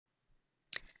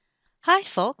Hi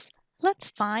folks, let's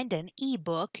find an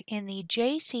ebook in the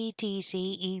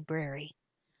JCTC eBrary.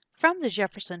 From the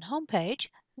Jefferson homepage,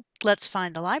 let's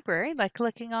find the library by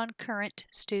clicking on Current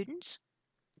Students.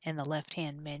 In the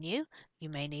left-hand menu, you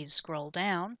may need to scroll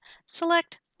down.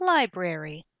 Select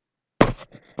Library.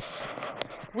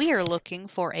 We are looking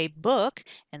for a book.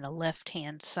 In the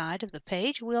left-hand side of the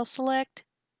page, we'll select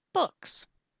Books.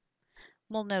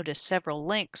 We'll notice several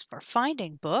links for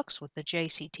finding books with the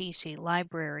JCTC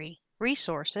Library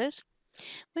resources.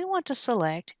 We want to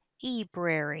select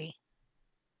eBrary.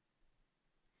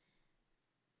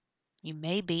 You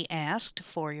may be asked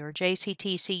for your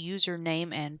JCTC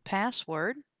username and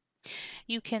password.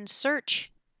 You can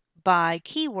search by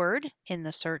keyword in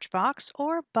the search box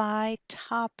or by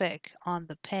topic on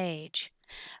the page.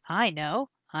 I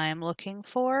know I am looking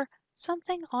for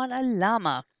something on a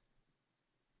llama.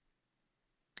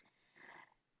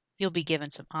 You'll be given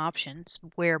some options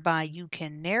whereby you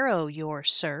can narrow your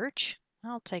search.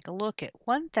 I'll take a look at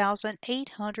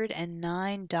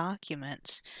 1,809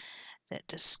 documents that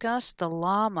discuss the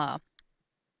llama.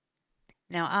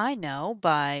 Now, I know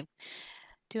by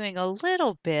doing a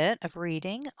little bit of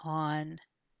reading on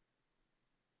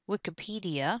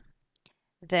Wikipedia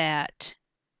that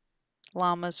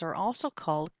llamas are also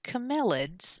called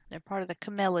camelids. They're part of the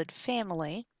camelid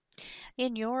family.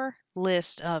 In your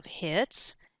list of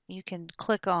hits, you can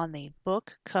click on the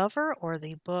book cover or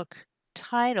the book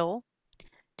title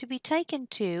to be taken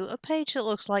to a page that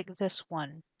looks like this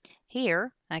one.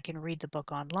 Here, I can read the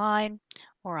book online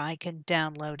or I can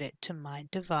download it to my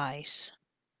device.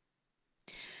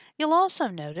 You'll also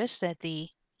notice that the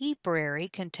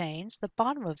eBrary contains the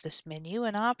bottom of this menu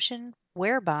an option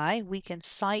whereby we can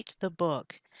cite the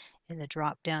book. In the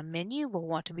drop-down menu, we'll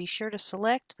want to be sure to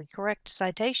select the correct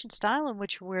citation style in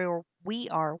which we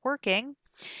are working.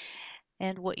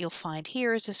 And what you'll find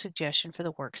here is a suggestion for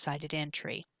the works cited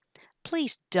entry.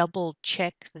 Please double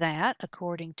check that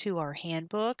according to our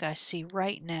handbook. I see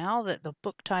right now that the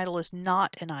book title is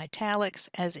not in italics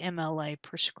as MLA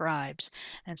prescribes,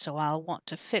 and so I'll want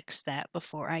to fix that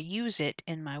before I use it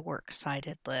in my works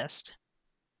cited list.